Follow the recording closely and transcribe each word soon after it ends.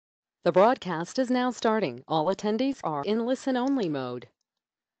The broadcast is now starting. All attendees are in listen-only mode.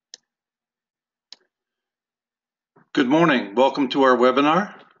 Good morning. Welcome to our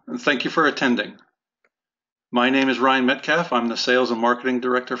webinar, and thank you for attending. My name is Ryan Metcalf. I'm the Sales and Marketing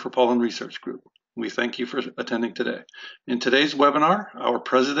Director for Pollen Research Group. We thank you for attending today. In today's webinar, our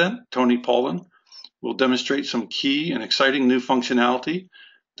president, Tony Pollen, will demonstrate some key and exciting new functionality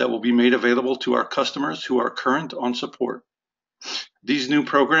that will be made available to our customers who are current on support. These new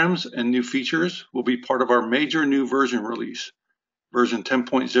programs and new features will be part of our major new version release, version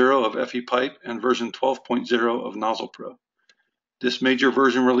 10.0 of FE Pipe and version 12.0 of Nozzle Pro. This major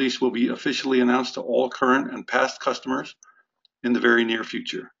version release will be officially announced to all current and past customers in the very near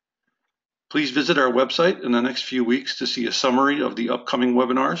future. Please visit our website in the next few weeks to see a summary of the upcoming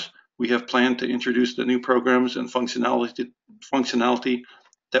webinars. We have planned to introduce the new programs and functionality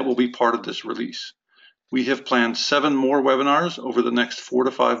that will be part of this release. We have planned 7 more webinars over the next 4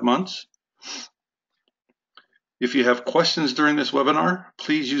 to 5 months. If you have questions during this webinar,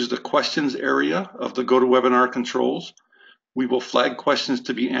 please use the questions area of the GoToWebinar controls. We will flag questions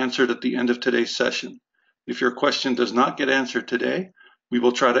to be answered at the end of today's session. If your question does not get answered today, we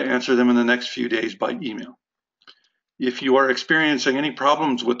will try to answer them in the next few days by email. If you are experiencing any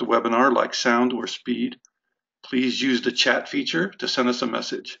problems with the webinar, like sound or speed, please use the chat feature to send us a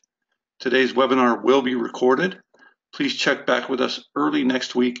message. Today's webinar will be recorded. Please check back with us early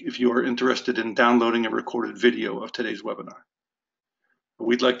next week if you are interested in downloading a recorded video of today's webinar.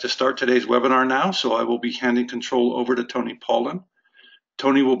 We'd like to start today's webinar now, so I will be handing control over to Tony Pollen.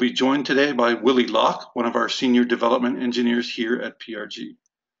 Tony will be joined today by Willie Locke, one of our senior development engineers here at PRG.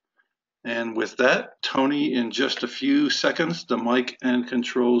 And with that, Tony, in just a few seconds, the mic and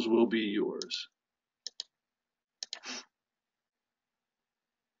controls will be yours.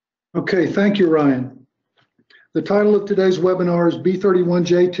 Okay, thank you, Ryan. The title of today's webinar is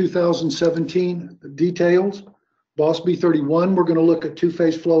B31J 2017 Details. BOS B31, we're going to look at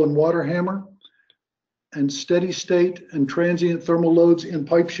two-phase flow and water hammer, and steady state and transient thermal loads in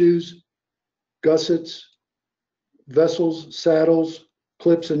pipe shoes, gussets, vessels, saddles,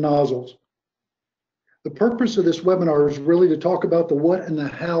 clips, and nozzles. The purpose of this webinar is really to talk about the what and the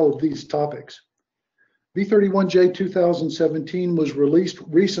how of these topics. B31J 2017 was released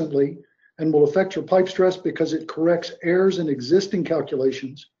recently and will affect your pipe stress because it corrects errors in existing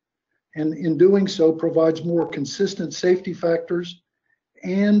calculations, and in doing so provides more consistent safety factors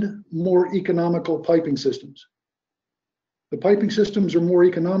and more economical piping systems. The piping systems are more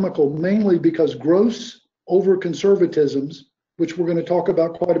economical mainly because gross over-conservatisms, which we're going to talk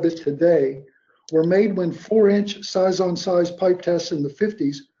about quite a bit today, were made when 4-inch size-on-size pipe tests in the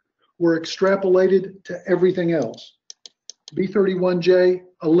 50s were extrapolated to everything else. B31J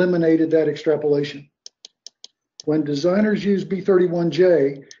eliminated that extrapolation. When designers use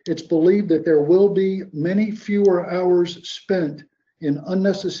B31J, it's believed that there will be many fewer hours spent in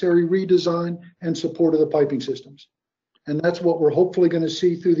unnecessary redesign and support of the piping systems. And that's what we're hopefully going to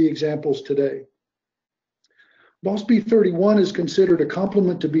see through the examples today. BOS B31 is considered a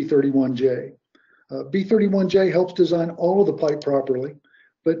complement to B31J. B31J helps design all of the pipe properly,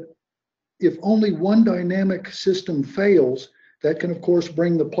 but if only one dynamic system fails, that can of course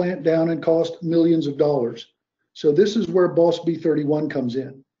bring the plant down and cost millions of dollars. So this is where BOS B31 comes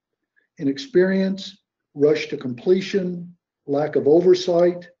in. Inexperience, rush to completion, lack of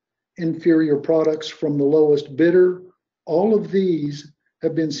oversight, inferior products from the lowest bidder, all of these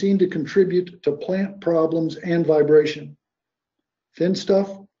have been seen to contribute to plant problems and vibration. Thin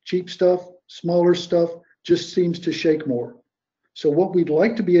stuff, cheap stuff, smaller stuff just seems to shake more. So what we'd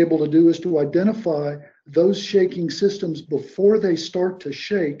like to be able to do is to identify those shaking systems before they start to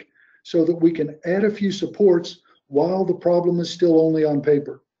shake so that we can add a few supports while the problem is still only on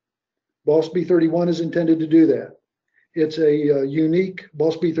paper. BOS B31 is intended to do that. It's a unique,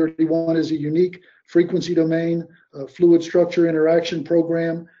 BOS B31 is a unique frequency domain, fluid structure interaction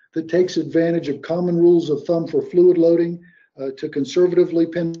program that takes advantage of common rules of thumb for fluid loading to conservatively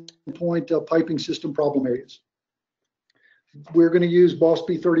pinpoint piping system problem areas. We're going to use BOS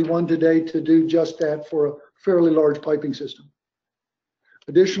B31 today to do just that for a fairly large piping system.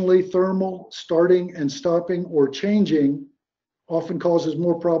 Additionally, thermal starting and stopping or changing often causes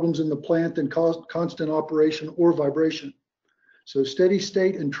more problems in the plant than constant operation or vibration. So steady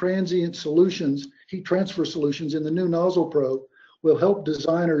state and transient solutions, heat transfer solutions in the new Nozzle Pro will help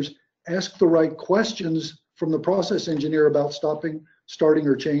designers ask the right questions from the process engineer about stopping, starting,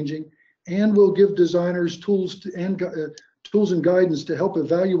 or changing, and will give designers tools and guidance to help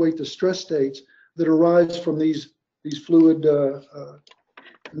evaluate the stress states that arise from these fluid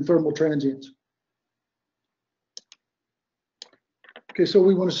and thermal transients. Okay, so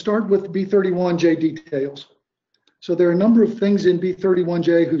we want to start with B31J details. So there are a number of things in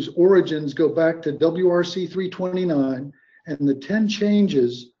B31J whose origins go back to WRC 329 and the 10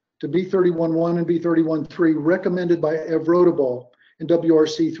 changes to B31.1 and B31.3 recommended by Ev Rodabaugh in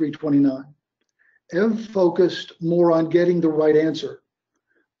WRC 329. Ev focused more on getting the right answer.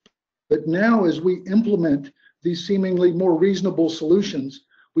 But now as we implement these seemingly more reasonable solutions,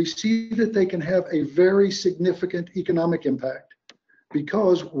 we see that they can have a very significant economic impact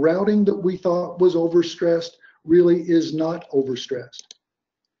because routing that we thought was overstressed really is not overstressed.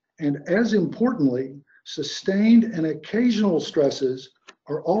 And as importantly, sustained and occasional stresses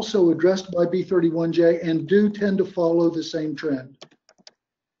are also addressed by B31J and do tend to follow the same trend.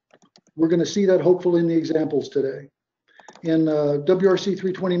 We're going to see that hopefully in the examples today. In WRC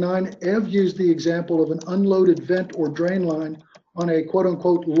 329, Ev used the example of an unloaded vent or drain line on a quote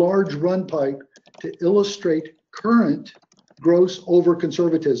unquote large run pipe to illustrate current gross over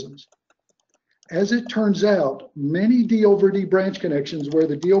conservatisms. As it turns out, many D over D branch connections where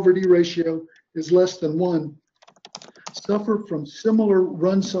the D over D ratio is less than 1 suffer from similar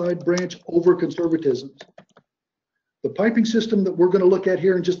run side branch over conservatisms. The piping system that we're going to look at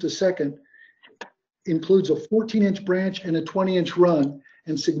here in just a second includes a 14-inch branch and a 20-inch run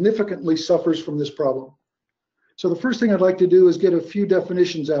and significantly suffers from this problem. So the first thing I'd like to do is get a few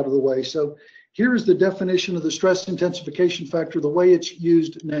definitions out of the way. So here is the definition of the stress intensification factor the way it's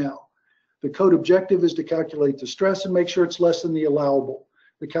used now. The code objective is to calculate the stress and make sure it's less than the allowable.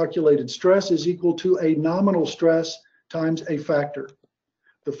 The calculated stress is equal to a nominal stress times a factor.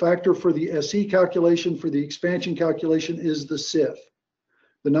 The factor for the SE calculation, for the expansion calculation, is the SIF.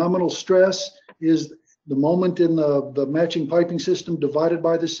 The nominal stress is the moment in the matching piping system divided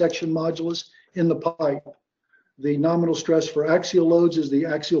by the section modulus in the pipe. The nominal stress for axial loads is the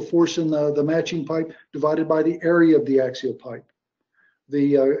axial force in the matching pipe divided by the area of the axial pipe.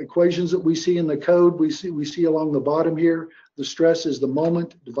 The equations that we see in the code, we see along the bottom here, the stress is the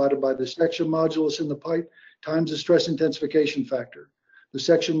moment divided by the section modulus in the pipe times the stress intensification factor. The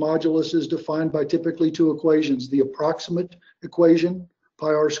section modulus is defined by typically two equations, the approximate equation,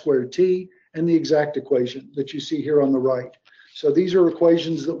 pi r squared t, and the exact equation that you see here on the right. So these are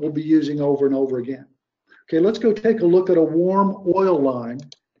equations that we'll be using over and over again. Okay, let's go take a look at a warm oil line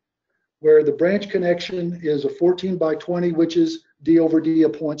where the branch connection is a 14 by 20, which is D over D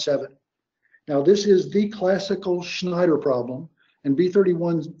of 0.7. Now this is the classical Schneider problem, and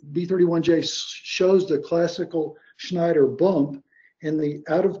B31J shows the classical Schneider bump in the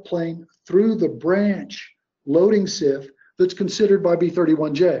out of plane through the branch loading SIF that's considered by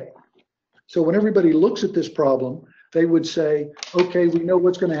B31J. So when everybody looks at this problem, they would say, okay, we know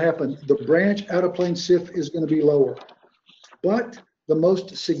what's going to happen. The branch out of plane SIF is going to be lower. But the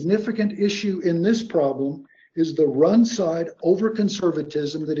most significant issue in this problem is the run side over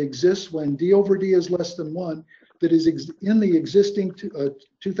conservatism that exists when D over D is less than 1, that is in the existing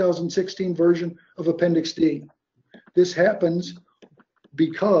 2016 version of Appendix D. This happens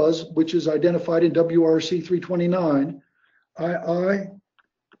because, which is identified in WRC 329, II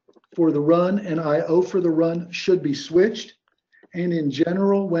for the run and IO for the run should be switched. And in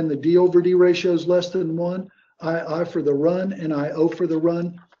general, when the D over D ratio is less than 1, II for the run and IO for the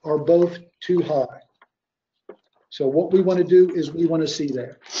run are both too high. So what we want to do is we want to see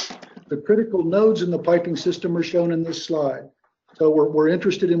that. The critical nodes in the piping system are shown in this slide. So we're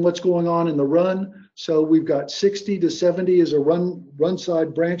interested in what's going on in the run. So we've got 60 to 70 is a run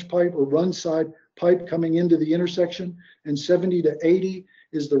side branch pipe or run side pipe coming into the intersection, and 70 to 80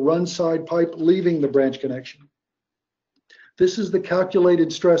 is the run side pipe leaving the branch connection. This is the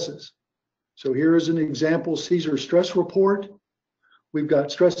calculated stresses. So here is an example Caesar stress report. We've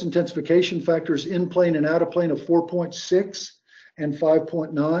got stress intensification factors in plane and out of plane of 4.6 and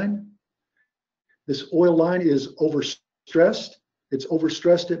 5.9. This oil line is overstressed. It's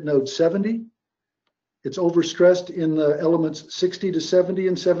overstressed at node 70. It's overstressed in the elements 60 to 70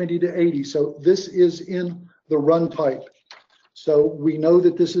 and 70 to 80. So this is in the run pipe. So we know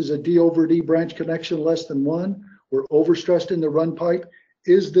that this is a D over D branch connection less than 1. We're overstressed in the run pipe.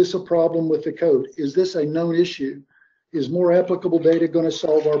 Is this a problem with the code? Is this a known issue? Is more applicable data going to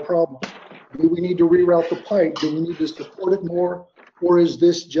solve our problem? Do we need to reroute the pipe? Do we need to support it more? Or is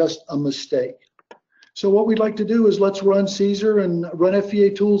this just a mistake? So what we'd like to do is let's run Caesar and run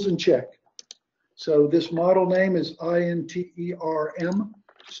FEA tools and check. So this model name is INTERM.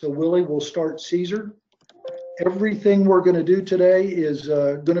 So Willie will start Caesar. Everything we're going to do today is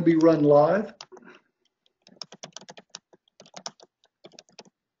going to be run live.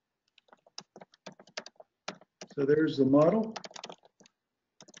 So there's the model.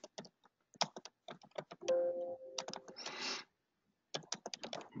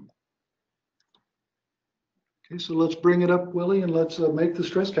 Okay, so let's bring it up, Willie, and let's make the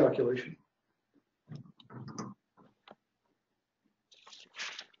stress calculation.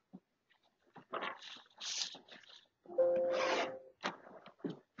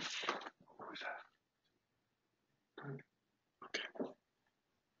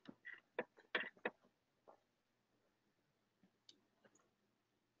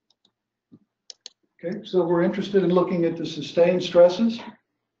 Okay, so we're interested in looking at the sustained stresses,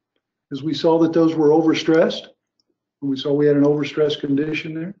 because we saw that those were overstressed. We saw we had an overstressed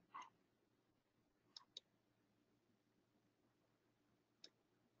condition there.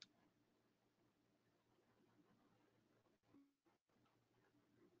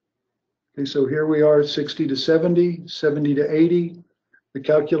 Okay, so here we are, 60 to 70, 70 to 80. The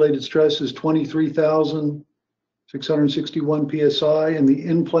calculated stress is 23,661 PSI, and the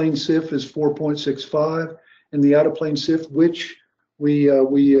in-plane SIF is 4.65, and the out-of-plane SIF, which we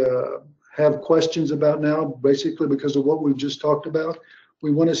have questions about now, basically because of what we've just talked about.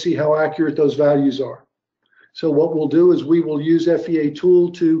 We want to see how accurate those values are. So what we'll do is we will use FEA tool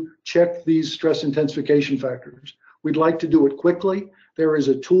to check these stress intensification factors. We'd like to do it quickly. There is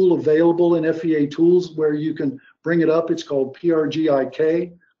a tool available in FEA tools where you can bring it up. It's called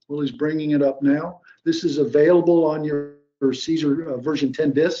PRGIK. Willie's bringing it up now. This is available on your Caesar version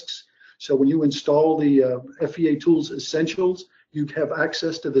 10 disks. So when you install the FEA tools essentials, you have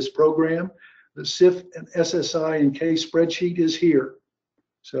access to this program. The SIF and SSI and K spreadsheet is here.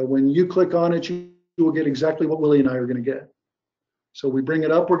 So when you click on it, you will get exactly what Willie and I are going to get. So we bring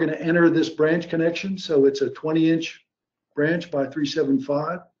it up, we're going to enter this branch connection. So it's a 20-inch branch by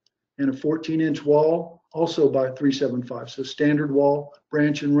 375 and a 14-inch wall also by 375. So standard wall,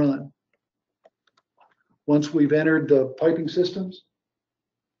 branch and run. Once we've entered the piping systems,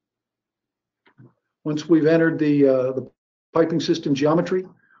 once we've entered the piping system geometry,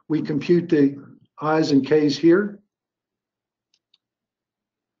 we compute the I's and K's here.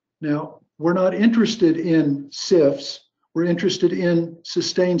 Now, we're not interested in SIFs. We're interested in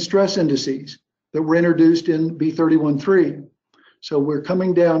sustained stress indices that were introduced in B31.3. So we're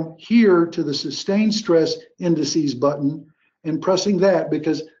coming down here to the sustained stress indices button and pressing that,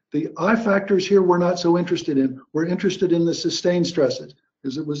 because the I factors here we're not so interested in. We're interested in the sustained stresses,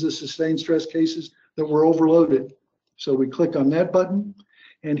 because it was the sustained stress cases that were overloaded. So we click on that button,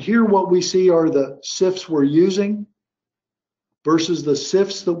 and here what we see are the SIFs we're using versus the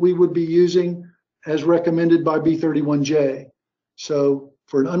SIFs that we would be using as recommended by B31J. So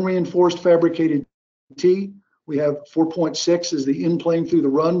for an unreinforced fabricated T, we have 4.6 is the in-plane through the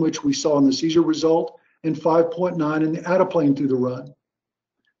run, which we saw in the Caesar result, and 5.9 in the out-of-plane through the run.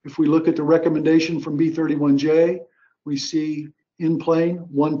 If we look at the recommendation from B31J, we see in-plane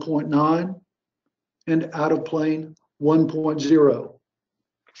 1.9 and out-of-plane 1.0.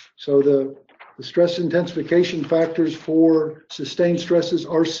 So the stress intensification factors for sustained stresses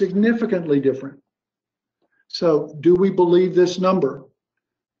are significantly different. So do we believe this number?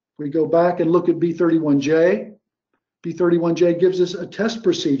 We go back and look at B31J. B31J gives us a test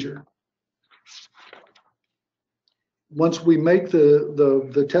procedure. Once we make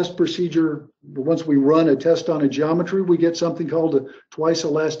the test procedure, once we run a test on a geometry, we get something called a twice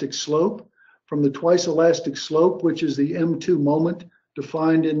elastic slope. From the twice elastic slope, which is the M2 moment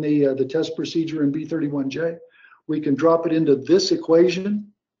defined in the test procedure in B31J, we can drop it into this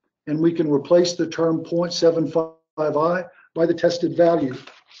equation, and we can replace the term 0.75i by the tested value.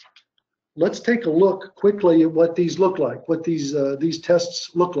 Let's take a look quickly at what these look like, what these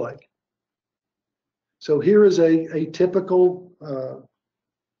tests look like. So here is a typical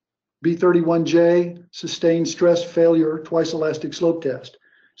B31J sustained stress failure twice elastic slope test.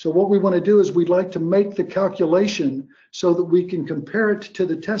 So what we want to do is we'd like to make the calculation so that we can compare it to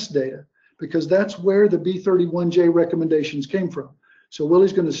the test data, because that's where the B31J recommendations came from. So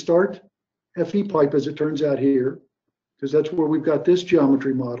Willie's going to start FE pipe, as it turns out here, because that's where we've got this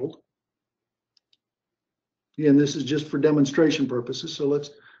geometry modeled. Again, this is just for demonstration purposes. So let's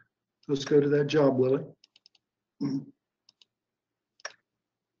go to that job, Willie. You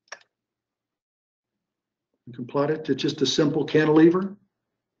can plot it to just a simple cantilever.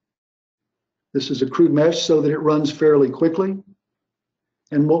 This is a crude mesh so that it runs fairly quickly.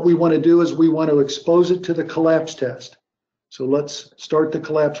 And what we want to do is we want to expose it to the collapse test. So let's start the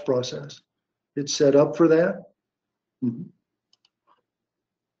collapse process. It's set up for that.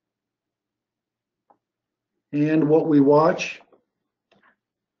 And what we watch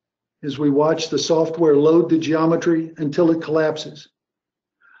is we watch the software load the geometry until it collapses.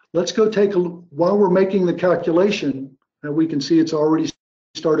 Let's go take a look. While we're making the calculation, now we can see it's already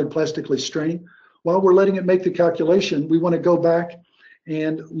started plastically straining. While we're letting it make the calculation, we want to go back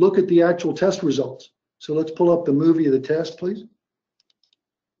and look at the actual test results. So let's pull up the movie of the test, please.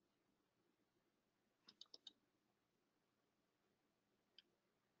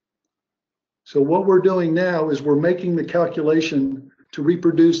 So what we're doing now is we're making the calculation to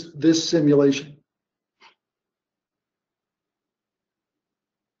reproduce this simulation.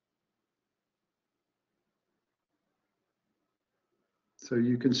 So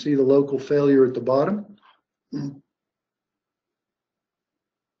you can see the local failure at the bottom.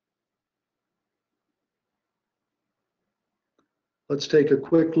 Let's take a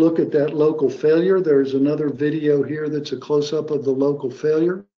quick look at that local failure. There's another video here that's a close-up of the local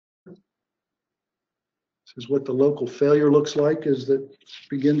failure. This is what the local failure looks like as it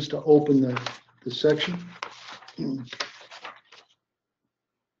begins to open the section. And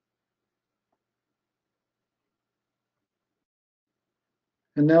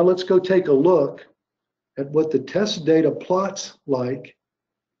now let's go take a look at what the test data plots like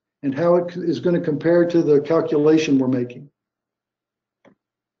and how it is going to compare to the calculation we're making.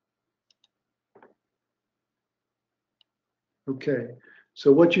 Okay,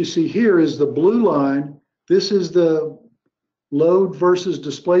 so what you see here is the blue line. This is the load versus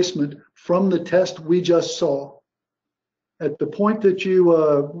displacement from the test we just saw. At the point that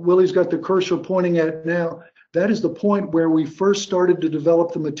Willie's got the cursor pointing at now, that is the point where we first started to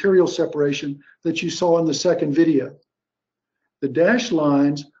develop the material separation that you saw in the second video. The dashed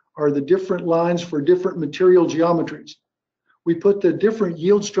lines are the different lines for different material geometries. We put the different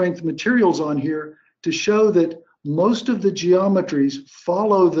yield strength materials on here to show that most of the geometries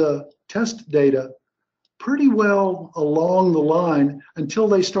follow the test data pretty well along the line until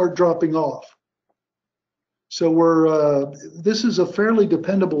they start dropping off. So this is a fairly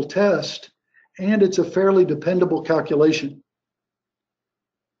dependable test, and it's a fairly dependable calculation.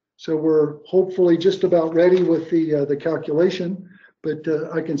 So we're hopefully just about ready with the calculation, but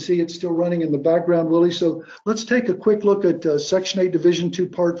I can see it's still running in the background, Willie. So let's take a quick look at Section 8, Division 2,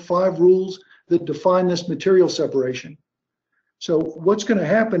 Part 5 rules that define this material separation. So what's going to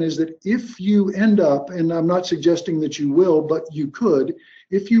happen is that if you end up, and I'm not suggesting that you will, but you could,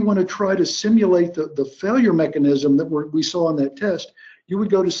 if you want to try to simulate the failure mechanism that we saw on that test, you would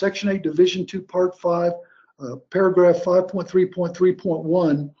go to Section 8, Division 2, Part 5, Paragraph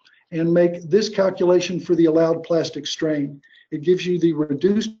 5.3.3.1, and make this calculation for the allowed plastic strain. It gives you the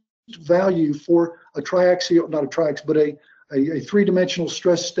reduced value for a triaxial, not a triax, but a three-dimensional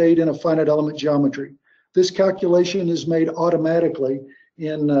stress state in a finite element geometry. This calculation is made automatically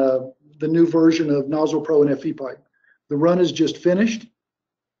in the new version of Nozzle Pro and FE pipe. The run is just finished.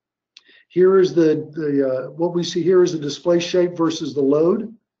 Here is what we see here is the displaced shape versus the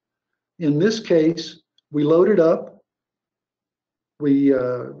load. In this case, we load it up. We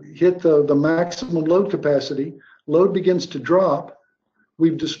hit the maximum load capacity. Load begins to drop.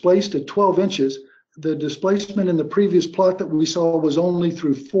 We've displaced at 12 inches. The displacement in the previous plot that we saw was only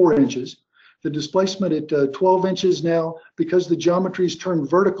through 4 inches. The displacement at 12 inches now, because the geometry's turned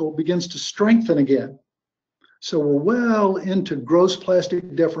vertical, begins to strengthen again. So we're well into gross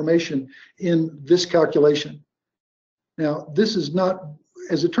plastic deformation in this calculation. Now, this is not,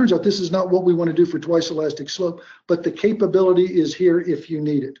 as it turns out, this is not what we want to do for twice elastic slope, but the capability is here if you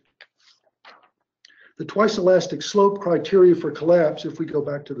need it. The twice elastic slope criteria for collapse, if we go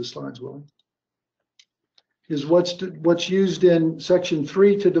back to the slides, Willie, is what's used in Section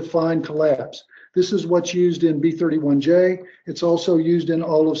 3 to define collapse. This is what's used in B31J. It's also used in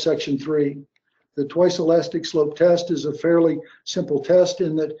all of Section 3. The twice elastic slope test is a fairly simple test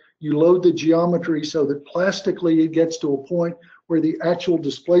in that you load the geometry so that plastically it gets to a point where the actual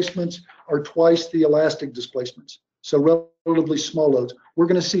displacements are twice the elastic displacements. So relatively small loads. We're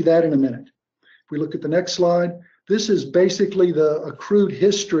going to see that in a minute. If we look at the next slide, this is basically the accrued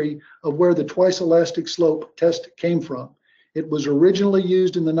history of where the twice elastic slope test came from. It was originally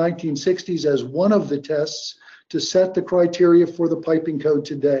used in the 1960s as one of the tests to set the criteria for the piping code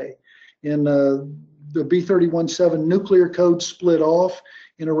today. In the B31.7 nuclear code split off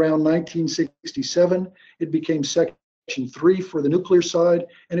in around 1967. It became Section 3 for the nuclear side,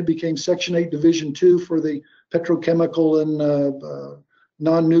 and it became Section 8 Division 2 for the petrochemical and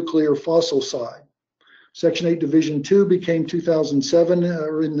non-nuclear fossil side. Section 8 Division 2 became 2007,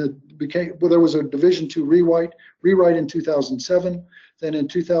 there was a Division 2 rewrite in 2007. Then in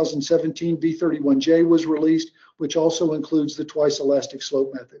 2017, B31J was released, which also includes the twice elastic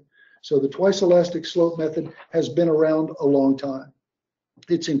slope method. So the twice elastic slope method has been around a long time.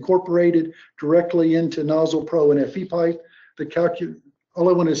 It's incorporated directly into Nozzle Pro and FE pipe. All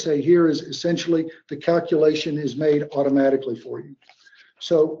I want to say here is essentially the calculation is made automatically for you.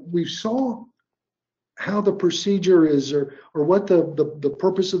 So we saw how the procedure is, or what the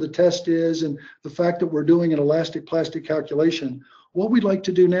purpose of the test is, and the fact that we're doing an elastic plastic calculation, what we'd like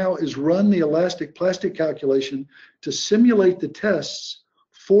to do now is run the elastic plastic calculation to simulate the tests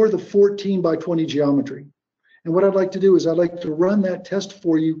for the 14 by 20 geometry. And what I'd like to do is I'd like to run that test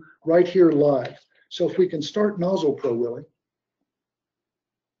for you right here live. So if we can start Nozzle Pro, Willie.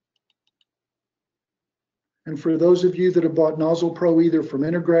 And for those of you that have bought Nozzle Pro either from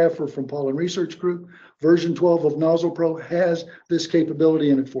Intergraph or from Pollen Research Group, version 12 of Nozzle Pro has this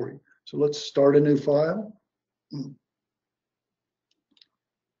capability in it for you. So let's start a new file. It's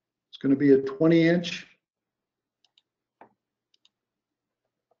going to be a 20-inch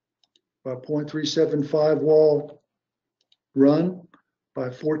by 0.375 wall run by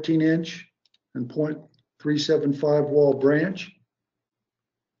 14-inch and 0.375 wall branch.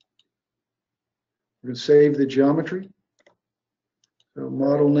 We're going to save the geometry. So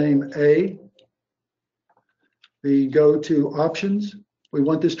model name A. The go to options. We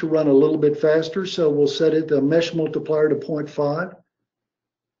want this to run a little bit faster, so we'll set it the mesh multiplier to 0.5.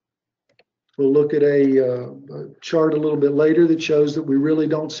 We'll look at a chart a little bit later that shows that we really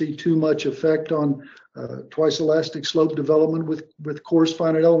don't see too much effect on twice elastic slope development with coarse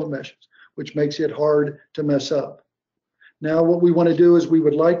finite element meshes, which makes it hard to mess up. Now what we want to do is we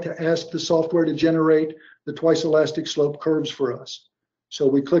would like to ask the software to generate the twice elastic slope curves for us. So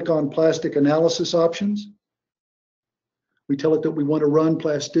we click on plastic analysis options. We tell it that we want to run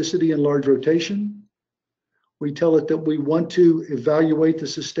plasticity and large rotation. We tell it that we want to evaluate the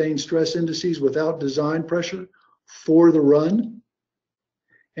sustained stress indices without design pressure for the run.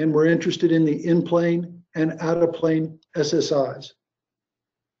 And we're interested in the in-plane and out-of-plane SSIs.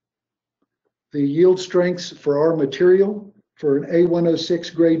 The yield strengths for our material for an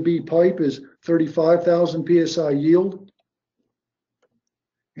A106 grade B pipe is 35,000 PSI yield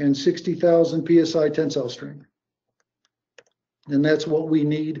and 60,000 PSI tensile strength. And that's what we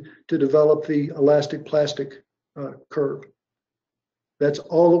need to develop the elastic plastic curve. That's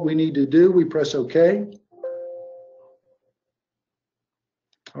all that we need to do. We press OK.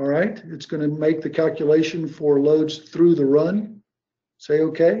 All right, it's going to make the calculation for loads through the run. Say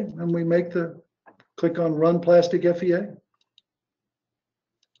OK, and we make the click on Run Plastic FEA.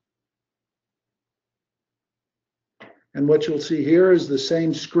 And what you'll see here is the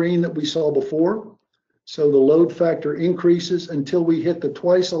same screen that we saw before. So the load factor increases until we hit the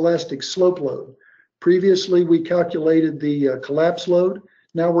twice elastic slope load. Previously, we calculated the collapse load.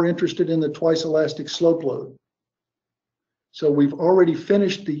 Now we're interested in the twice elastic slope load. So we've already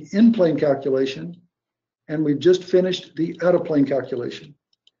finished the in-plane calculation, and we've just finished the out-of-plane calculation.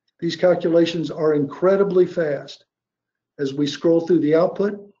 These calculations are incredibly fast. As we scroll through the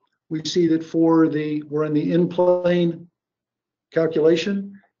output, we see that we're in the in-plane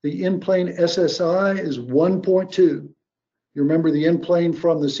calculation. The in-plane SSI is 1.2. You remember the in-plane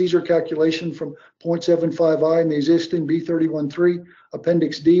from the Caesar calculation from 0.75i and the existing B31.3,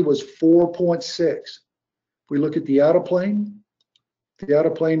 Appendix D was 4.6. If we look at the out-of-plane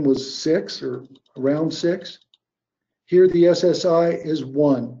was 6 or around 6. Here the SSI is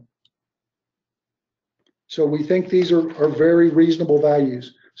 1. So we think these are very reasonable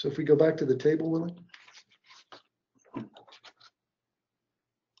values. So if we go back to the table, Willie.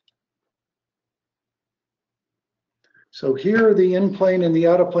 So here are the in-plane and the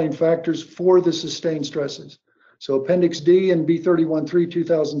out-of-plane factors for the sustained stresses. So Appendix D in B31.3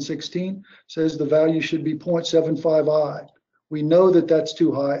 2016 says the value should be 0.75i. We know that that's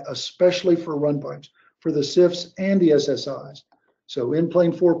too high, especially for run pipes, for the SIFs and the SSIs. So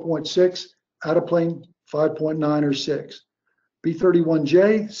in-plane 4.6, out-of-plane 5.9 or 6.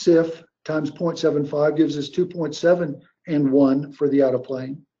 B31J SIF times 0.75 gives us 2.7 and 1 for the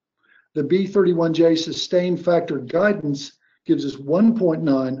out-of-plane. The B31J sustained factor guidance gives us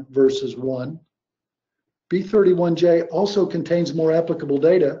 1.9 versus 1. B31J also contains more applicable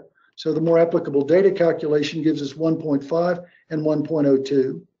data, so the more applicable data calculation gives us 1.5 and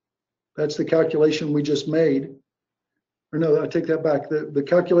 1.02. That's the calculation we just made. Or no, I take that back. The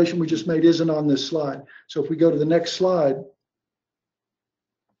calculation we just made isn't on this slide. So if we go to the next slide,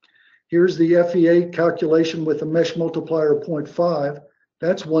 here's the FEA calculation with a mesh multiplier of 0.5.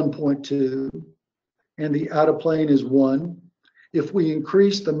 That's 1.2, and the out-of-plane is 1. If we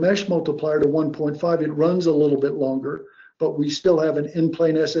increase the mesh multiplier to 1.5, it runs a little bit longer, but we still have an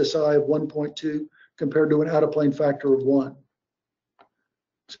in-plane SSI of 1.2 compared to an out-of-plane factor of 1.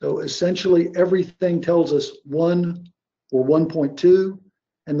 So essentially, everything tells us 1 or 1.2,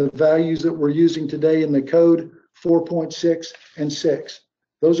 and the values that we're using today in the code, 4.6 and 6.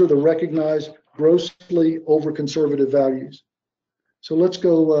 Those are the recognized grossly over-conservative values. So let's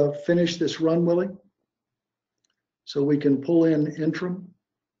go finish this run, Willie. So we can pull in interim.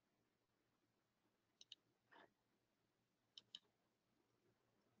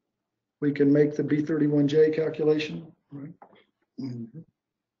 We can make the B31J calculation. Right?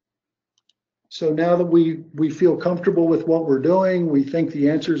 So now that we feel comfortable with what we're doing, we think the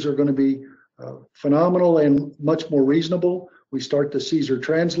answers are going to be phenomenal and much more reasonable. We start the Caesar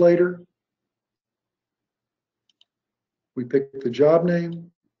translator. We pick the job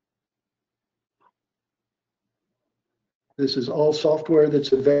name. This is all software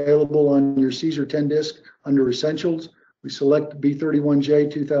that's available on your Caesar 10 disk under Essentials. We select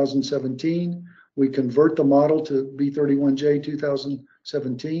B31J 2017. We convert the model to B31J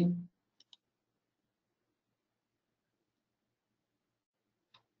 2017.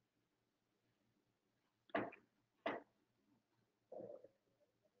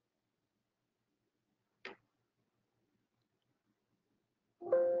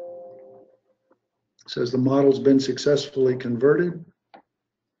 Says the model's been successfully converted.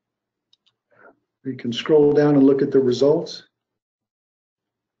 We can scroll down and look at the results.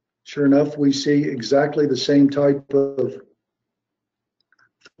 Sure enough, we see exactly the same type of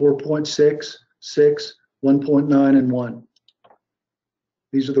 4.6, 6, 1.9, and 1.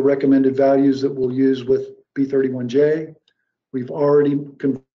 These are the recommended values that we'll use with B31J. We've already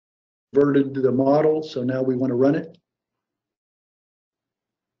converted the model, so now we want to run it.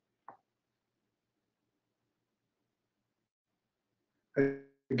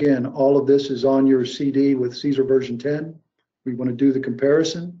 Again, all of this is on your CD with Caesar version 10. We want to do the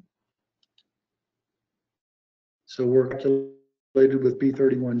comparison. So we're calculated with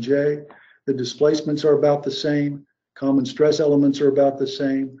B31J. The displacements are about the same. Common stress elements are about the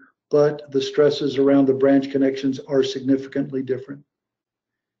same, but the stresses around the branch connections are significantly different.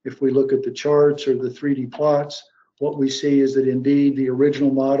 If we look at the charts or the 3D plots, what we see is that indeed the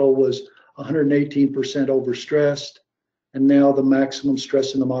original model was 118% overstressed, and now the maximum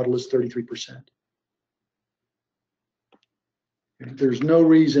stress in the model is 33%. There's no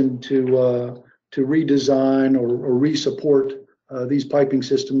reason to redesign or re-support these piping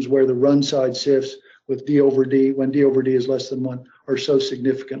systems where the run side SIFs with D over D, when D over D is less than 1, are so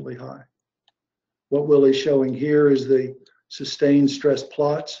significantly high. What Willie's showing here is the sustained stress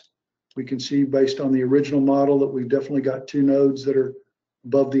plots. We can see based on the original model that we've definitely got 2 nodes that are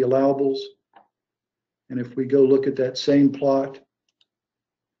above the allowables. And if we go look at that same plot,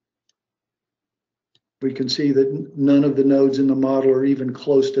 we can see that none of the nodes in the model are even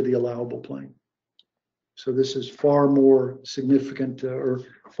close to the allowable plane. So this is far more significant or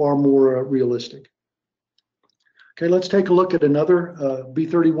far more realistic. Okay, let's take a look at another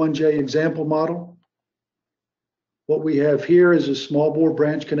B31J example model. What we have here is a small bore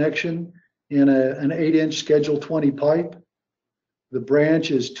branch connection in an 8-inch Schedule 20 pipe. The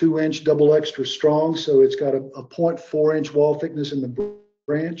branch is 2-inch double extra strong, so it's got a 0.4-inch wall thickness in the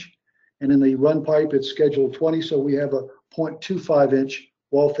branch. And in the run pipe, it's Schedule 20, so we have a 0.25-inch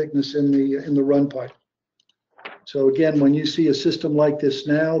wall thickness in the run pipe. So again, when you see a system like this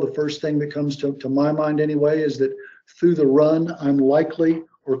now, the first thing that comes to my mind anyway is that through the run, I'm likely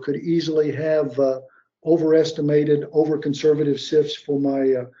or could easily have overestimated, over-conservative SIFs for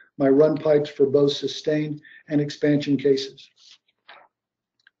my run pipes for both sustained and expansion cases.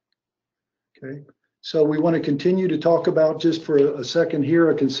 Okay, so we want to continue to talk about, just for a second here,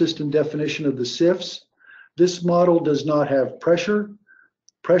 a consistent definition of the SIFs. This model does not have pressure.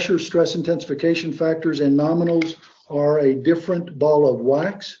 Pressure, stress intensification factors, and nominals are a different ball of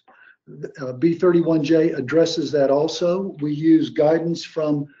wax. B31J addresses that also. We use guidance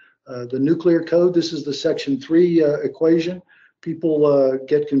from the nuclear code. This is the section 3 equation. People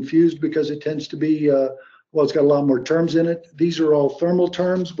get confused because it tends to be, well, it's got a lot more terms in it. These are all thermal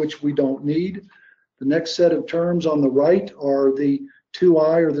terms, which we don't need. The next set of terms on the right are the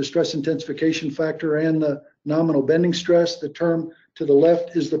 2I, or the stress intensification factor, and the nominal bending stress. The term to the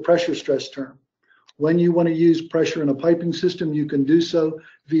left is the pressure stress term. When you want to use pressure in a piping system, you can do so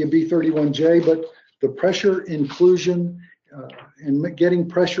via B31J, but the pressure inclusion and getting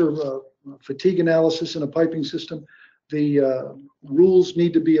pressure fatigue analysis in a piping system, the rules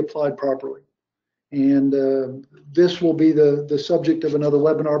need to be applied properly. And this will be the subject of another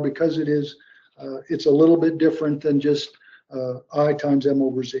webinar, because it's a little bit different than just I times M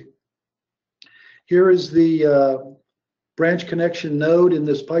over Z. Here is the branch connection node in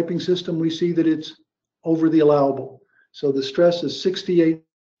this piping system. We see that it's over the allowable. So the stress is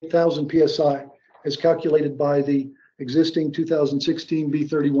 68,000 PSI as calculated by the existing 2016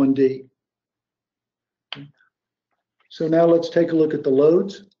 B31D. So now let's take a look at the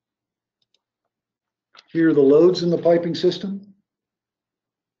loads. Here are the loads in the piping system.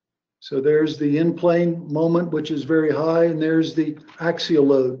 So there's the in-plane moment, which is very high, and there's the axial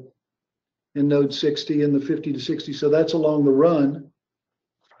load in node 60 and the 50 to 60. So that's along the run.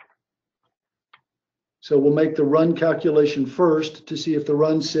 So we'll make the run calculation first to see if the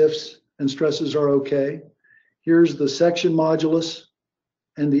run sifts and stresses are okay. Here's the section modulus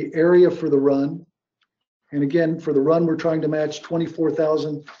and the area for the run. And again, for the run, we're trying to match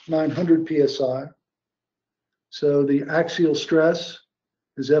 24,900 PSI. So the axial stress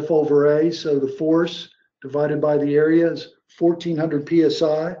is F over A. So the force divided by the area is 1,400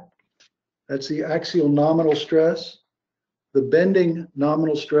 PSI. That's the axial nominal stress. The bending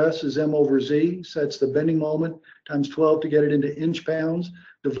nominal stress is M over Z. So that's the bending moment times 12 to get it into inch pounds,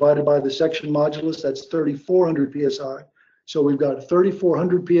 divided by the section modulus. That's 3,400 PSI. So we've got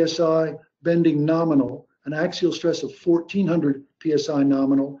 3,400 PSI bending nominal, an axial stress of 1,400 PSI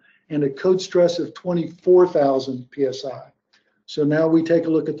nominal, and a code stress of 24,000 PSI. So now we take a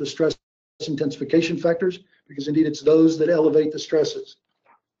look at the stress intensification factors, because indeed it's those that elevate the stresses.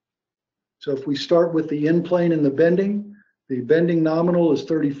 So if we start with the in-plane and the bending nominal is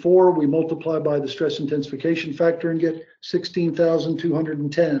 34. We multiply by the stress intensification factor and get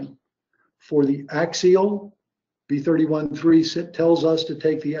 16,210. For the axial, B31.3 tells us to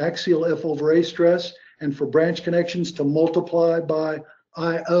take the axial F over A stress, and for branch connections to multiply by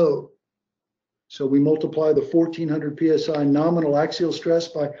IO. So we multiply the 1,400 PSI nominal axial stress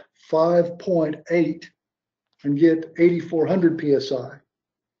by 5.8 and get 8,400 PSI.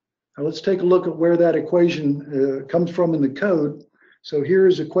 Now let's take a look at where that equation comes from in the code. So here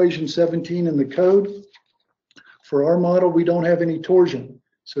is equation 17 in the code. For our model, we don't have any torsion.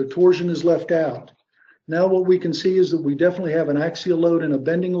 So torsion is left out. Now what we can see is that we definitely have an axial load and a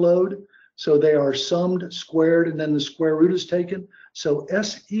bending load. So they are summed, squared, and then the square root is taken. So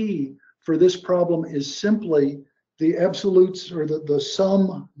SE for this problem is simply the absolutes, or the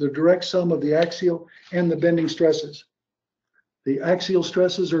sum, the direct sum of the axial and the bending stresses. The axial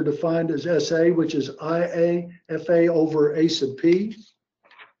stresses are defined as SA, which is IA FA over A sub P.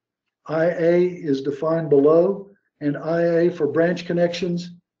 IA is defined below, and IA for branch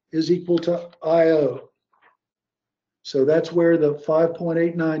connections is equal to IO. So that's where the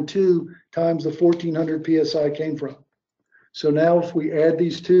 5.892 times the 1,400 PSI came from. So now if we add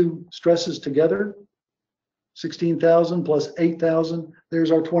these two stresses together, 16,000 plus 8,000,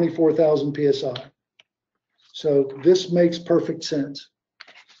 there's our 24,000 PSI. So this makes perfect sense.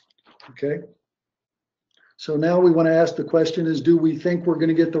 Okay. So now we want to ask the question is, do we think we're going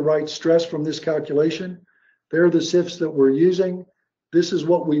to get the right stress from this calculation? They're the SIFs that we're using. This is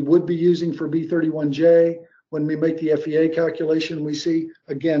what we would be using for B31J. When we make the FEA calculation, we see,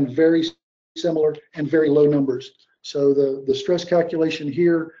 again, very similar and very low numbers. So the stress calculation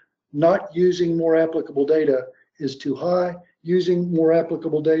here, not using more applicable data, is too high. Using more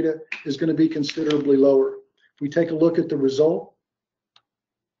applicable data is going to be considerably lower. If we take a look at the result,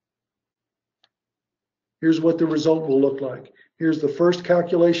 here's what the result will look like. Here's the first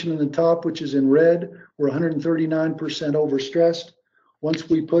calculation in the top, which is in red. We're 139% overstressed. Once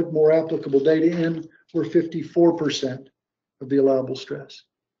we put more applicable data in, we're 54% of the allowable stress.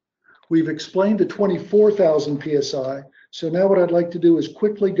 We've explained the 24,000 PSI. So now what I'd like to do is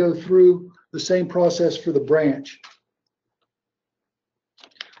quickly go through the same process for the branch.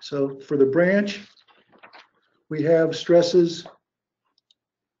 So for the branch, we have stresses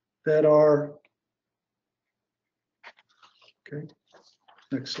that are, okay,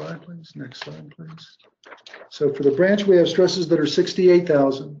 next slide, please. Next slide, please. So for the branch, we have stresses that are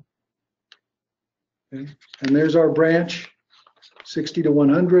 68,000. Okay. And there's our branch, 60 to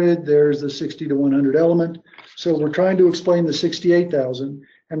 100. There's the 60 to 100 element. So we're trying to explain the 68,000,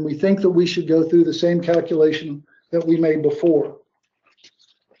 and we think that we should go through the same calculation that we made before.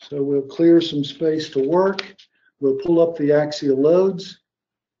 So we'll clear some space to work. We'll pull up the axial loads.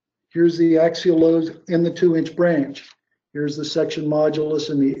 Here's the axial loads in the 2-inch branch. Here's the section modulus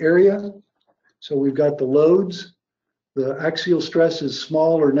in the area. So we've got the loads. The axial stress is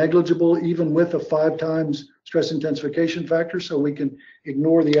small or negligible, even with a 5 times stress intensification factor, so we can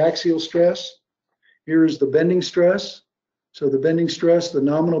ignore the axial stress. Here's the bending stress. So the bending stress, the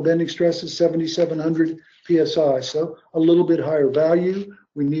nominal bending stress is 7,700 PSI. So a little bit higher value.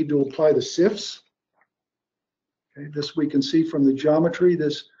 We need to apply the SIFs. Okay, this we can see from the geometry.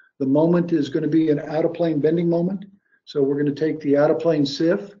 The moment is going to be an out-of-plane bending moment. So we're going to take the out-of-plane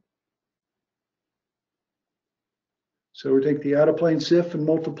SIF. So we take the out-of-plane SIF and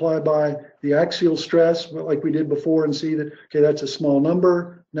multiply by the axial stress, like we did before, and see that, okay, that's a small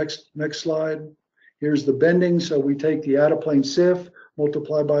number. Next slide. Here's the bending. So we take the out-of-plane SIF,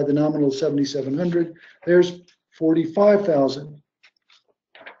 multiply by the nominal 7,700. There's 45,000.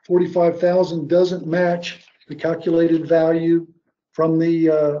 45,000 doesn't match the calculated value from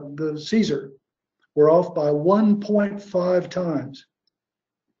the Caesar. We're off by 1.5 times.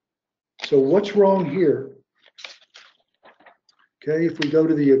 So what's wrong here? Okay, if we go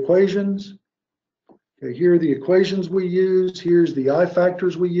to the equations, okay, here are the equations we use. Here's the I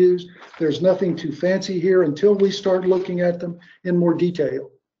factors we use. There's nothing too fancy here until we start looking at them in more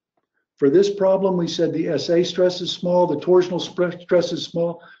detail. For this problem, we said the SA stress is small, the torsional stress is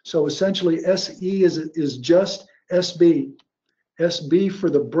small. So essentially SE is just SB. SB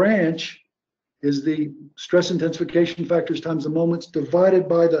for the branch is the stress intensification factors times the moments divided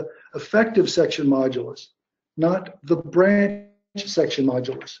by the effective section modulus, not the branch section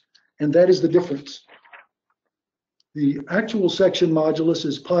modulus. And that is the difference. The actual section modulus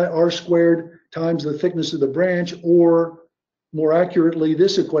is pi r squared times the thickness of the branch, or more accurately,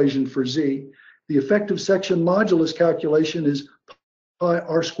 this equation for Z. The effective section modulus calculation is pi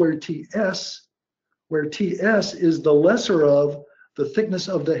r squared TS, where TS is the lesser of the thickness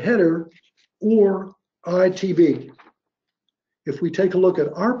of the header, or ITB. If we take a look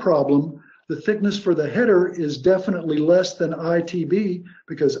at our problem, the thickness for the header is definitely less than ITB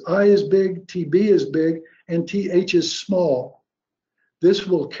because I is big, TB is big, and TH is small. This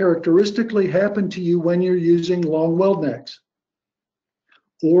will characteristically happen to you when you're using long weld necks,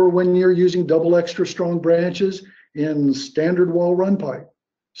 or when you're using double extra strong branches in standard wall run pipe.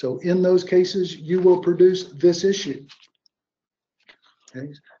 So in those cases, you will produce this issue.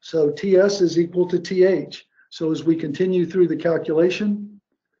 Okay, so TS is equal to TH. So as we continue through the calculation,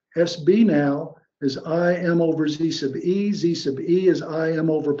 SB now is IM over Z sub E. Z sub E is IM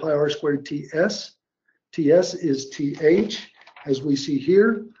over pi r squared TS. TS is TH. As we see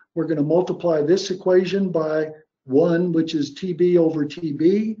here, we're going to multiply this equation by 1, which is TB over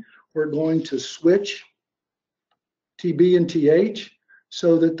TB. We're going to switch TB and TH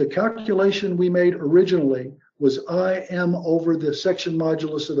so that the calculation we made originally was IM over the section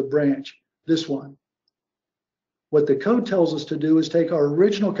modulus of the branch, this one. What the code tells us to do is take our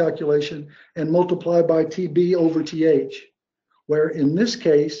original calculation and multiply by TB over TH, where in this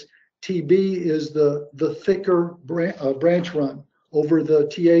case, TB is the thicker branch run over the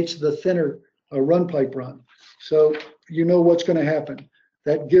TH, the thinner run pipe run. So you know what's going to happen.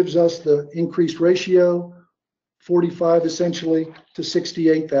 That gives us the increased ratio, 45 essentially to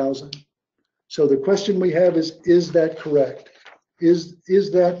 68,000. So the question we have is that correct? Is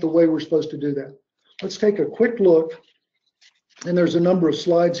that the way we're supposed to do that? Let's take a quick look, and there's a number of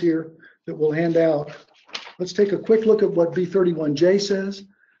slides here that we'll hand out. Let's take a quick look at what B31J says.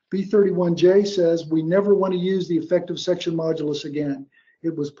 B31J says we never want to use the effective section modulus again.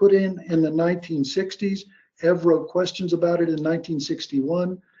 It was put in the 1960s. Ev wrote questions about it in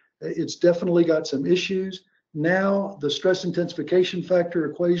 1961. It's definitely got some issues. Now the stress intensification factor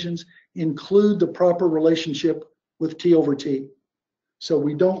equations include the proper relationship with T over T. So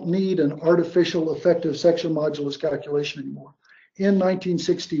we don't need an artificial effective section modulus calculation anymore. In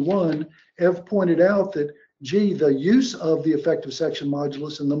 1961, Ev pointed out that, gee, the use of the effective section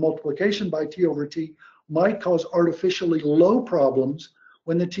modulus and the multiplication by T over T might cause artificially low problems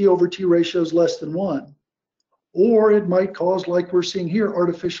when the T over T ratio is less than 1. Or it might cause, like we're seeing here,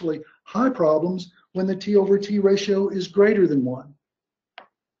 artificially high problems when the T over T ratio is greater than 1.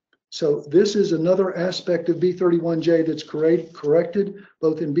 So this is another aspect of B31J that's corrected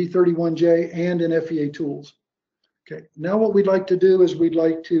both in B31J and in FEA tools. Okay, now what we'd like to do is we'd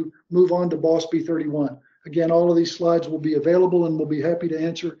like to move on to BOS B31. Again, all of these slides will be available and we'll be happy to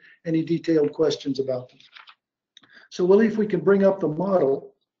answer any detailed questions about them. So Willie, if we can bring up the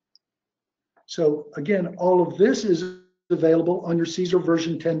model. So again, all of this is available on your Caesar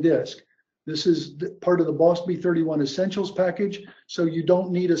version 10 disk. This is part of the BOS B31 Essentials package, so you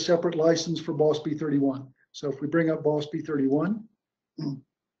don't need a separate license for BOS B31. So if we bring up BOS B31,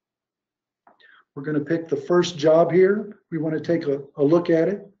 we're going to pick the first job here. We want to take a look at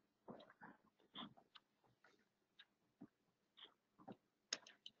it.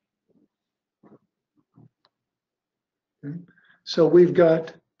 Okay. So we've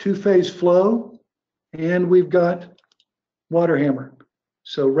got two-phase flow and we've got water hammer.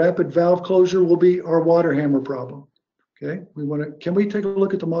 So rapid valve closure will be our water hammer problem. Okay, can we take a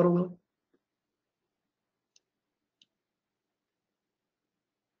look at the model, Will?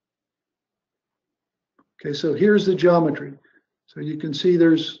 Okay, so here's the geometry. So you can see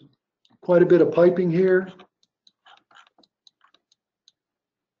there's quite a bit of piping here.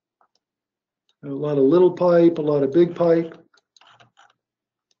 A lot of little pipe, a lot of big pipe.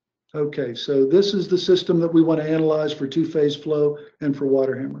 Okay, so this is the system that we want to analyze for two-phase flow and for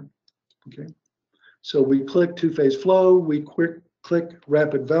water hammer. Okay, so we click two-phase flow, we click click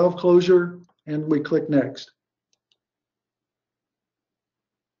rapid valve closure, and we click next.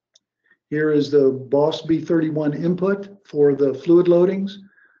 Here is the BOS B31 input for the fluid loadings.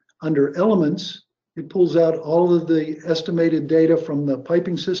 Under elements, it pulls out all of the estimated data from the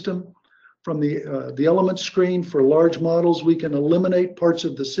piping system. From the elements screen for large models, we can eliminate parts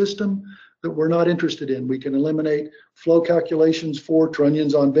of the system that we're not interested in. We can eliminate flow calculations for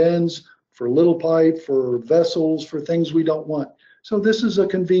trunnions on bends, for little pipe, for vessels, for things we don't want. So this is a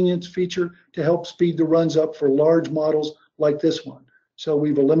convenience feature to help speed the runs up for large models like this one. So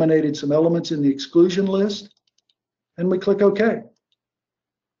we've eliminated some elements in the exclusion list, and we click OK.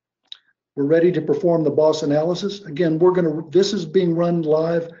 We're ready to perform the BOS analysis. Again, this is being run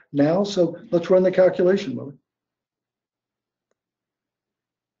live now, so let's run the calculation mode.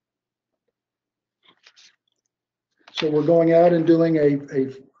 So we're going out and doing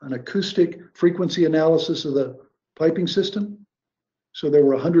an acoustic frequency analysis of the piping system. So there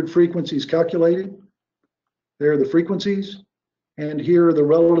were 100 frequencies calculated. There are the frequencies, and here are the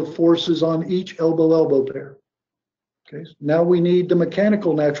relative forces on each elbow-elbow pair. Okay, now we need the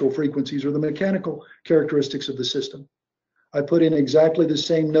mechanical natural frequencies or the mechanical characteristics of the system. I put in exactly the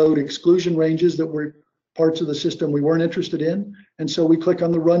same node exclusion ranges that were parts of the system we weren't interested in, and so we click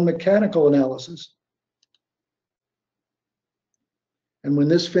on the Run Mechanical Analysis. And when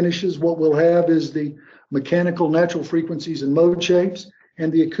this finishes, what we'll have is the mechanical natural frequencies and mode shapes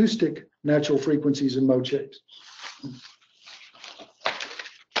and the acoustic natural frequencies and mode shapes.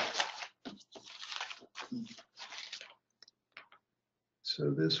 So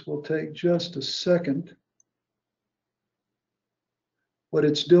this will take just a second. What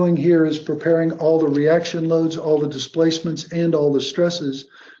it's doing here is preparing all the reaction loads, all the displacements, and all the stresses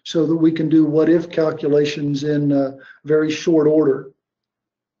so that we can do what-if calculations in very short order.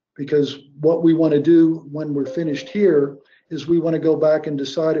 Because what we want to do when we're finished here is we want to go back and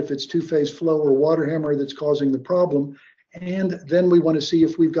decide if it's two-phase flow or water hammer that's causing the problem. And then we want to see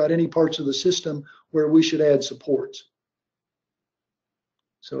if we've got any parts of the system where we should add supports.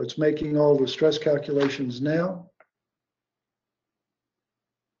 So it's making all the stress calculations now.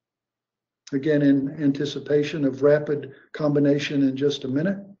 Again, in anticipation of rapid combination in just a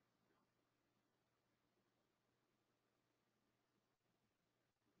minute.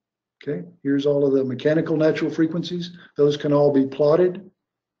 Okay, here's all of the mechanical natural frequencies. Those can all be plotted.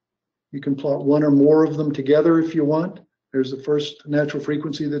 You can plot one or more of them together if you want. There's the first natural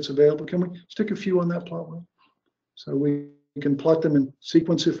frequency that's available. Can we stick a few on that plot one? So we can plot them in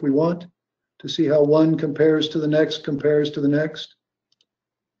sequence if we want to see how one compares to the next, compares to the next.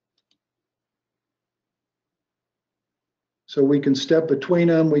 So we can step between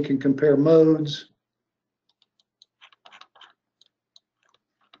them, we can compare modes.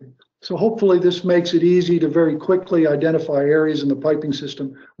 So hopefully this makes it easy to very quickly identify areas in the piping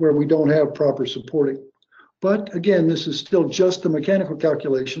system where we don't have proper supporting. But again, this is still just the mechanical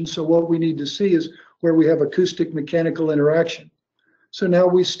calculation. So what we need to see is where we have acoustic mechanical interaction. So now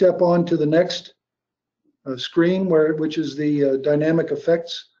we step on to the next screen, which is the dynamic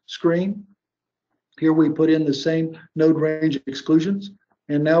effects screen. Here we put in the same node range exclusions.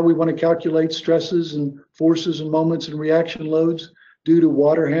 And now we want to calculate stresses and forces and moments and reaction loads due to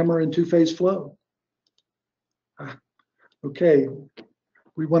water hammer and two-phase flow. Okay,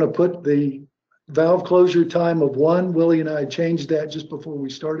 we want to put the valve closure time of 1. Willie and I changed that just before we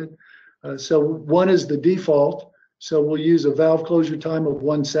started. So 1 is the default. So we'll use a valve closure time of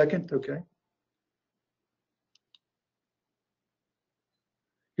 1 second, okay?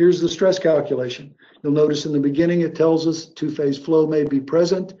 Here's the stress calculation. You'll notice in the beginning it tells us two-phase flow may be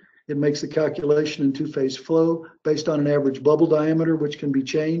present. It makes the calculation in two-phase flow based on an average bubble diameter, which can be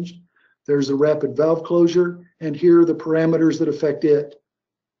changed. There's a rapid valve closure, and here are the parameters that affect it.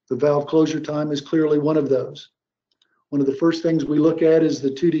 The valve closure time is clearly one of those. One of the first things we look at is the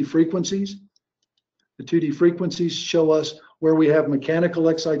 2D frequencies. The 2D frequencies show us where we have mechanical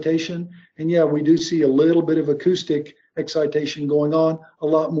excitation, and yeah, we do see a little bit of acoustic excitation going on, a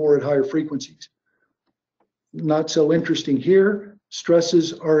lot more at higher frequencies. Not so interesting here.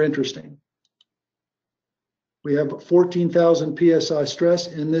 Stresses are interesting. We have 14,000 PSI stress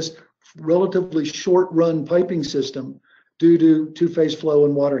in this relatively short run piping system due to two-phase flow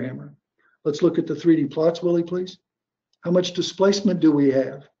and water hammer. Let's look at the 3D plots, Willie, please. How much displacement do we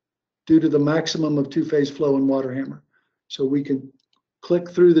have due to the maximum of two-phase flow and water hammer? So we can click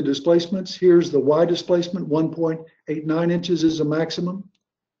through the displacements. Here's the Y displacement, 1.89 inches is a maximum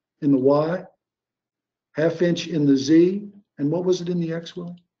in the Y, ½ inch in the Z, and what was it in the X,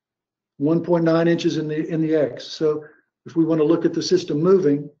 Willie? 1.9 inches in the X. So if we want to look at the system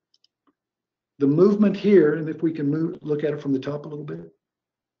moving, the movement here, and if we can look at it from the top a little bit,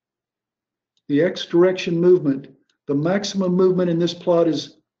 the X direction movement, the maximum movement in this plot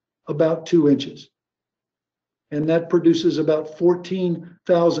is about 2 inches. And that produces about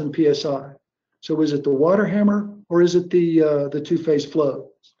 14,000 PSI. So is it the water hammer or is it the two-phase flow?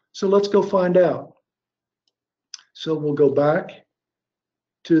 So let's go find out. So we'll go back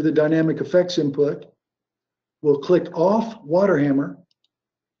to the dynamic effects input. We'll click off water hammer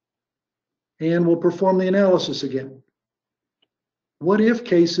and we'll perform the analysis again. What if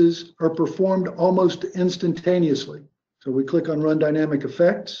cases are performed almost instantaneously? So we click on run dynamic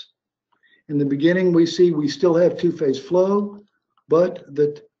effects. In the beginning, we see we still have two-phase flow, but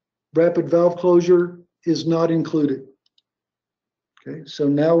that rapid valve closure is not included. Okay, so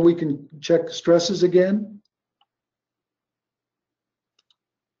now we can check the stresses again.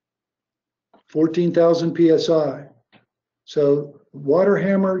 14,000 PSI. So water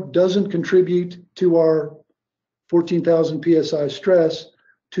hammer doesn't contribute to our 14,000 PSI stress.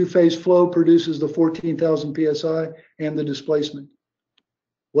 Two-phase flow produces the 14,000 PSI and the displacement.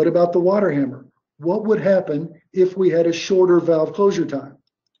 What about the water hammer? What would happen if we had a shorter valve closure time?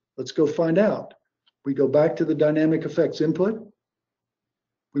 Let's go find out. We go back to the dynamic effects input.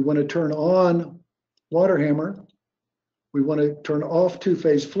 We want to turn on water hammer. We want to turn off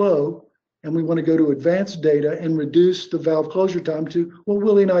two-phase flow, and we want to go to advanced data and reduce the valve closure time to what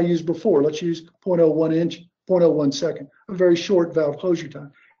Willie and I used before. Let's use 0.01 second, a very short valve closure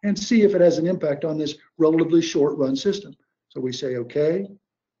time, and see if it has an impact on this relatively short run system. So we say, okay.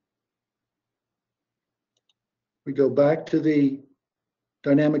 We go back to the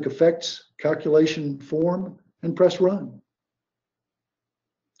dynamic effects calculation form and press run.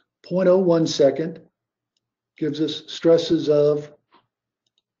 0.01 second gives us stresses of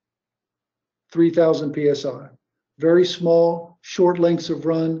 3,000 PSI. Very small, short lengths of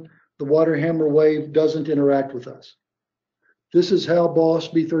run. The water hammer wave doesn't interact with us. This is how BOS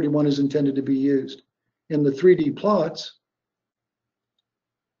B31 is intended to be used. In the 3D plots,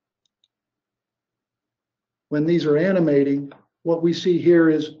 when these are animating, what we see here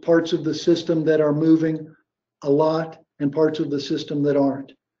is parts of the system that are moving a lot and parts of the system that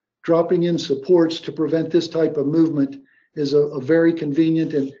aren't. Dropping in supports to prevent this type of movement is a very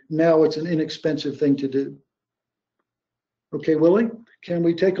convenient, and now it's an inexpensive thing to do. Okay, Willie, can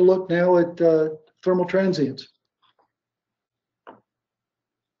we take a look now at thermal transients?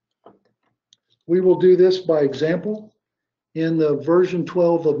 We will do this by example. In the version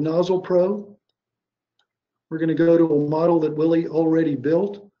 12 of Nozzle Pro, we're going to go to a model that Willie already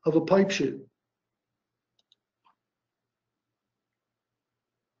built of a pipe chute.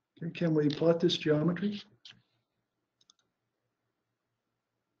 Okay, can we plot this geometry?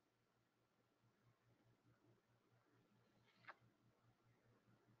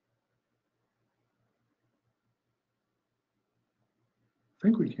 I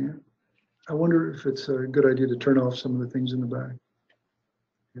think we can. I wonder if it's a good idea to turn off some of the things in the back.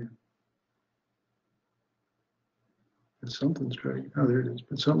 Yeah. Something's dragging. Oh, there it is.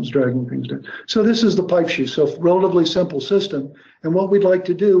 But something's dragging things down. So this is the pipe chute. So relatively simple system. And what we'd like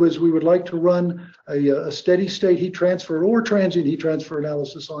to do is we would like to run a steady state heat transfer or transient heat transfer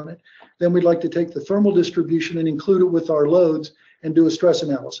analysis on it. Then we'd like to take the thermal distribution and include it with our loads and do a stress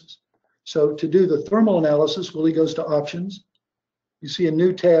analysis. So to do the thermal analysis, Willie goes to options. You see a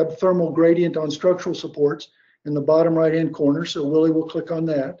new tab, thermal gradient on structural supports, in the bottom right-hand corner. So Willie will click on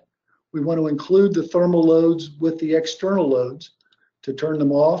that. We want to include the thermal loads with the external loads. To turn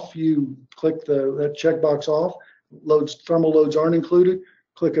them off, you click that checkbox off. Thermal loads aren't included.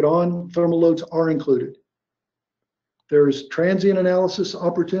 Click it on, thermal loads are included. There's transient analysis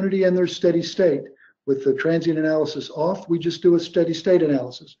opportunity and there's steady state. With the transient analysis off, we just do a steady state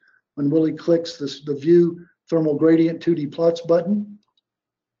analysis. When Willie clicks the view thermal gradient 2D plots button,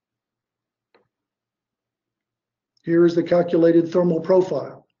 here is the calculated thermal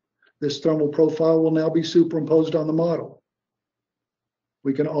profile. This thermal profile will now be superimposed on the model.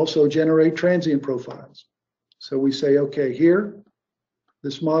 We can also generate transient profiles. So we say, okay, here,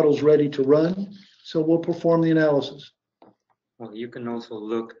 this model's ready to run, so we'll perform the analysis. Well, you can also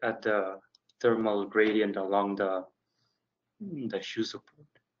look at the thermal gradient along the shoe support.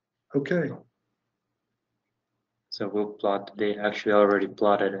 Okay. So we'll plot, they actually already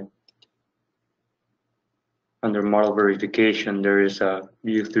plotted it. Under model verification, there is a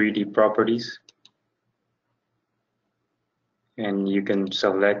view 3D properties. And you can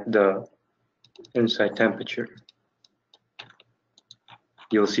select the inside temperature.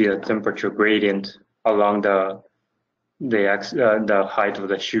 You'll see a temperature gradient along the height of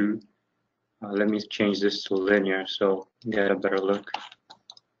the shoe. Let me change this to linear so you get a better look.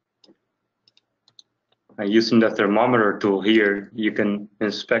 Using the thermometer tool here, you can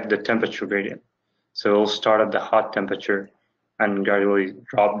inspect the temperature gradient. So it'll start at the hot temperature and gradually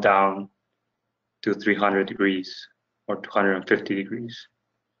drop down to 300 degrees or 250 degrees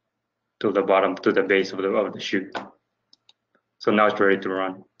to the bottom, to the base of the chute. So now it's ready to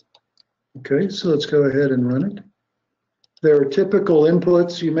run. Okay, so let's go ahead and run it. There are typical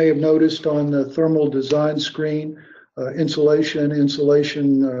inputs you may have noticed on the thermal design screen: insulation,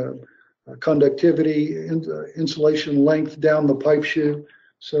 conductivity, insulation length down the pipe chute.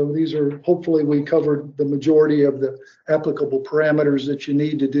 So these are, hopefully we covered the majority of the applicable parameters that you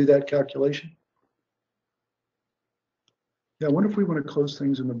need to do that calculation. Yeah, I wonder if we want to close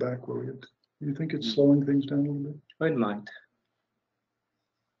things in the back where we do you think it's slowing things down a little bit? It might.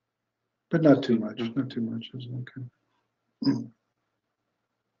 But not too much, not too much, is okay.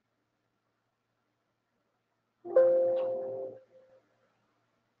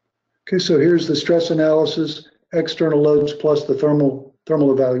 Okay, so here's the stress analysis, external loads plus the thermal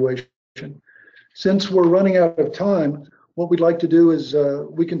evaluation. Since we're running out of time, what we'd like to do is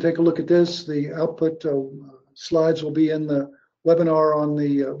we can take a look at this. The output slides will be in the webinar on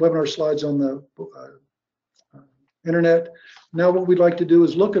the webinar slides on the internet. Now what we'd like to do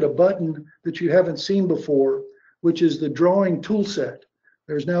is look at a button that you haven't seen before, which is the drawing tool set.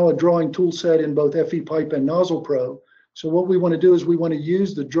 There's now a drawing tool set in both FE Pipe and Nozzle Pro. So what we want to do is we want to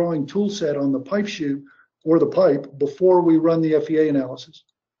use the drawing tool set on the pipe chute or the pipe before we run the FEA analysis.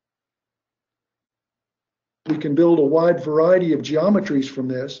 We can build a wide variety of geometries from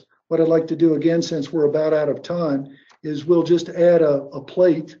this. What I'd like to do, again, since we're about out of time, is we'll just add a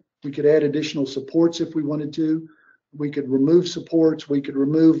plate. We could add additional supports if we wanted to. We could remove supports. We could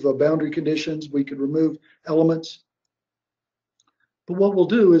remove boundary conditions. We could remove elements. But what we'll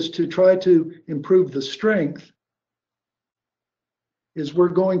do is, to try to improve the strength, is we're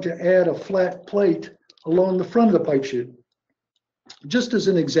going to add a flat plate along the front of the pipe chute, just as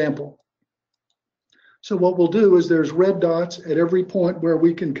an example. So what we'll do is there's red dots at every point where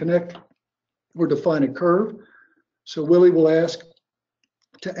we can connect or define a curve. So Willie will ask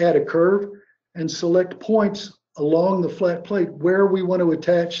to add a curve and select points along the flat plate where we want to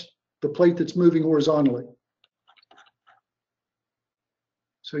attach the plate that's moving horizontally.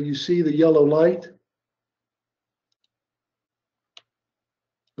 So you see the yellow light.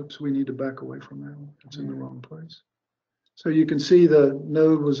 Oops, we need to back away from that one. It's in the wrong place. So you can see the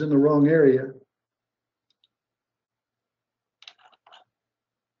node was in the wrong area.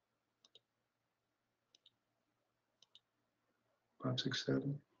 5, 6,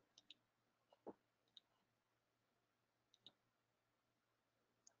 7.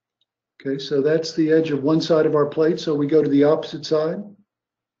 Okay, so that's the edge of one side of our plate. So we go to the opposite side.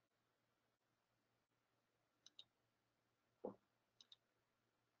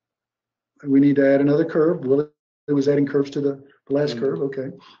 We need to add another curve. Willie was adding curves to the last curve.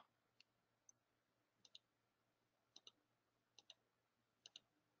 Okay.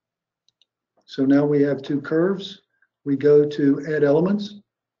 So now we have 2 curves. We go to add elements.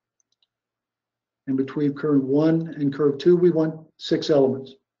 And between curve 1 and curve 2, we want 6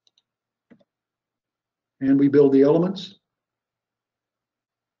 elements. And we build the elements.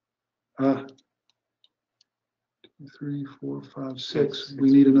 2, 3, 4, 5, 6.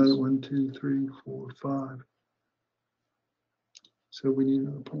 We need another 1, 2, 3, 4, 5. So we need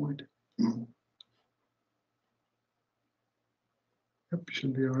another point. Yep,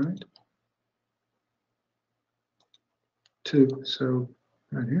 should be all right. 2, so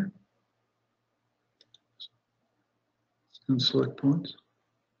right here. And select points.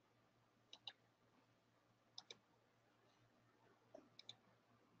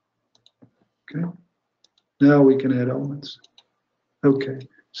 Okay. Now we can add elements. Okay,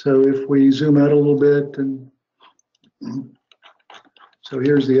 so if we zoom out a little bit, and so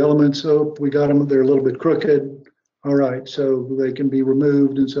here's the elements. So we got them, they're a little bit crooked. All right, so they can be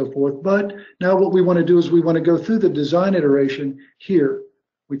removed and so forth. But now what we want to do is we want to go through the design iteration here.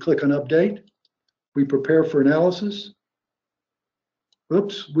 We click on update. We prepare for analysis.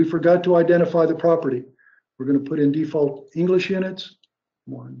 Oops, we forgot to identify the property. We're going to put in default English units.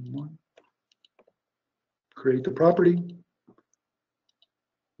 1, 1. Create the property.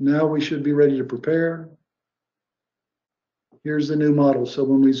 Now we should be ready to prepare. Here's the new model. So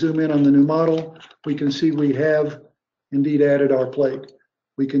when we zoom in on the new model, we can see we have indeed added our plate.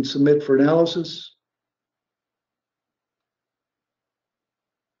 We can submit for analysis.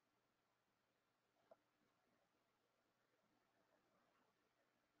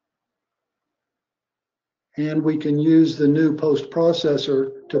 And we can use the new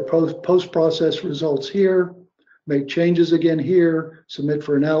post-processor to post-process results here, make changes again here, submit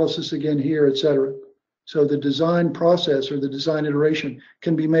for analysis again here, etc. So the design process or the design iteration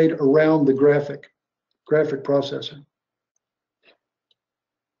can be made around the graphic processor.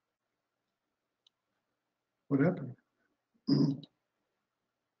 What happened?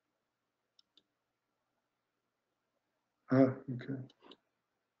 Okay.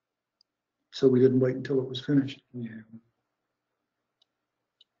 So we didn't wait until it was finished. Yeah.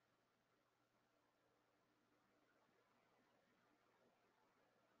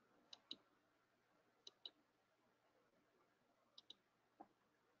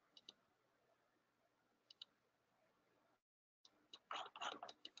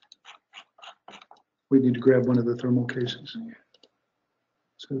 We need to grab one of the thermal cases.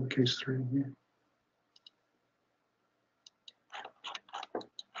 So case 3. Yeah.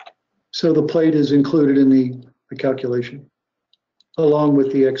 So the plate is included in the calculation, along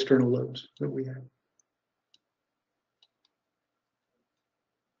with the external loads that we have.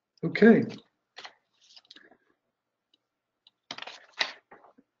 Okay.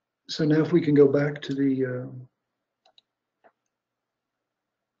 So now if we can go back to the,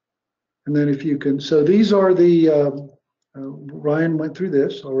 and then if you can, so these are the, Ryan went through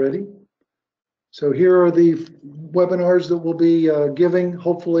this already. So here are the webinars that we'll be giving,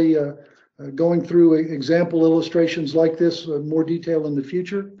 hopefully going through example illustrations like this, more detail in the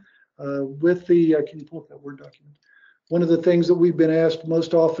future. With the, can you pull up that Word document? One of the things that we've been asked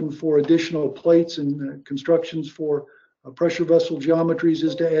most often for additional plates and constructions for pressure vessel geometries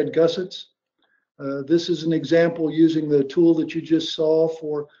is to add gussets. This is an example using the tool that you just saw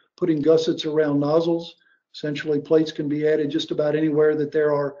for putting gussets around nozzles. Essentially, plates can be added just about anywhere that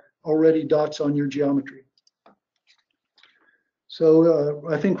there are already dots on your geometry. So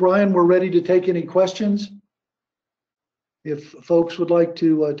I think, Ryan, we're ready to take any questions. If folks would like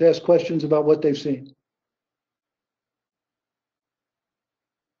to ask questions about what they've seen.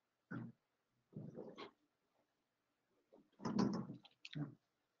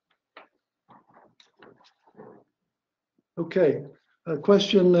 Okay,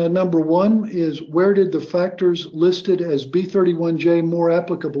 question number 1 is, where did the factors listed as B31J more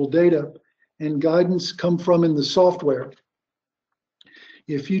applicable data and guidance come from in the software?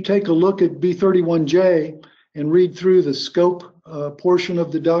 If you take a look at B31J and read through the scope portion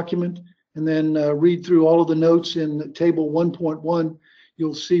of the document, and then read through all of the notes in table 1.1,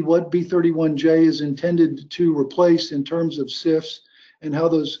 you'll see what B31J is intended to replace in terms of SIFs and how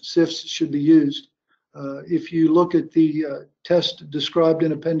those SIFs should be used. If you look at the test described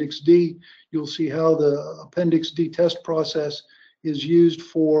in Appendix D, you'll see how the Appendix D test process is used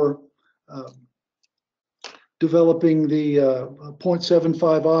for developing the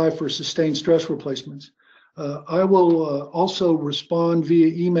 0.75i for sustained stress replacements. I will also respond via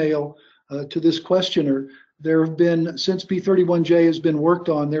email to this questioner. There have been, since B31J has been worked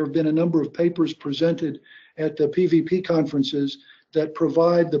on, there have been a number of papers presented at the PVP conferences that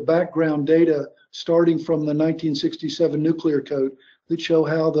provide the background data starting from the 1967 nuclear code that show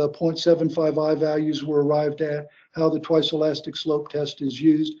how the 0.75i values were arrived at, how the twice elastic slope test is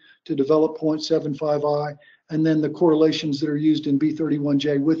used to develop 0.75i, and then the correlations that are used in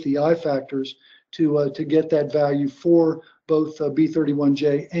B31J with the I factors to get that value for both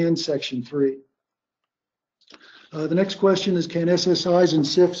B31J and Section 3. The next question is, can SSIs and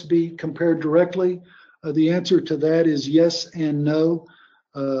SIFs be compared directly? The answer to that is yes and no.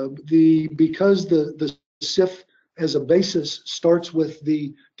 Because the SIF as a basis starts with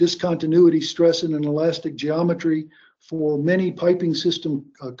the discontinuity stress in an elastic geometry for many piping system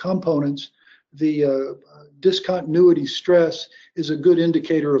components, the discontinuity stress is a good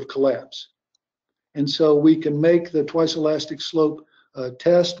indicator of collapse. And so we can make the twice elastic slope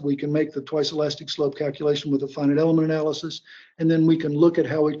test, we can make the twice elastic slope calculation with a finite element analysis, and then we can look at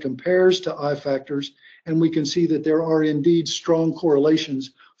how it compares to I factors, and we can see that there are indeed strong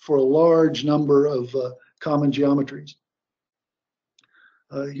correlations for a large number of common geometries.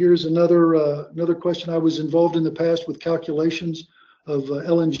 Here's another question. I was involved in the past with calculations of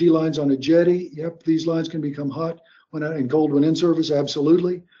LNG lines on a jetty. Yep, these lines can become hot and cold when in service,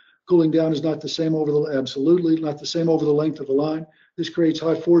 absolutely. Cooling down is not the same absolutely not the same over the length of the line. This creates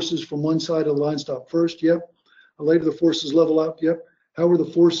high forces from one side of the line stop first, yep. Later the forces level out, yep. How are the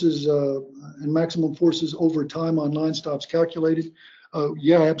forces and maximum forces over time on line stops calculated?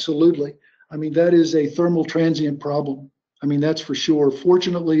 Yeah, absolutely. I mean, that is a thermal transient problem. I mean, that's for sure.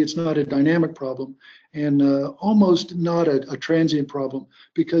 Fortunately, it's not a dynamic problem and almost not a transient problem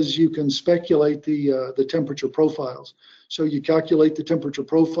because you can speculate the temperature profiles. So you calculate the temperature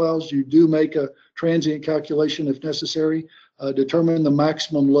profiles, you do make a transient calculation if necessary, determine the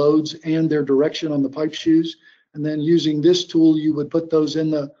maximum loads and their direction on the pipe shoes. And then using this tool, you would put those in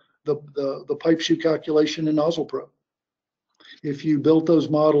the the pipe shoe calculation in Nozzle Pro. If you built those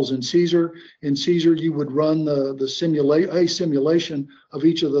models in Caesar you would run a simulation of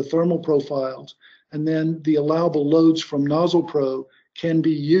each of the thermal profiles, and then the allowable loads from Nozzle Pro can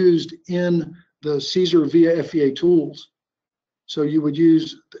be used in the Caesar via FEA tools. So you would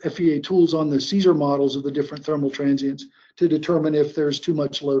use FEA tools on the Caesar models of the different thermal transients to determine if there's too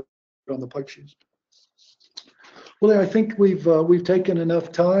much load on the pipe shoes. Well, I think we've taken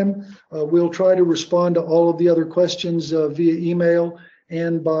enough time. We'll try to respond to all of the other questions via email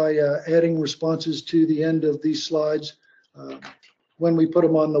and by adding responses to the end of these slides when we put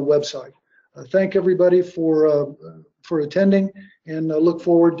them on the website. Thank everybody for attending, and look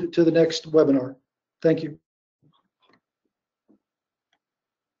forward to the next webinar. Thank you.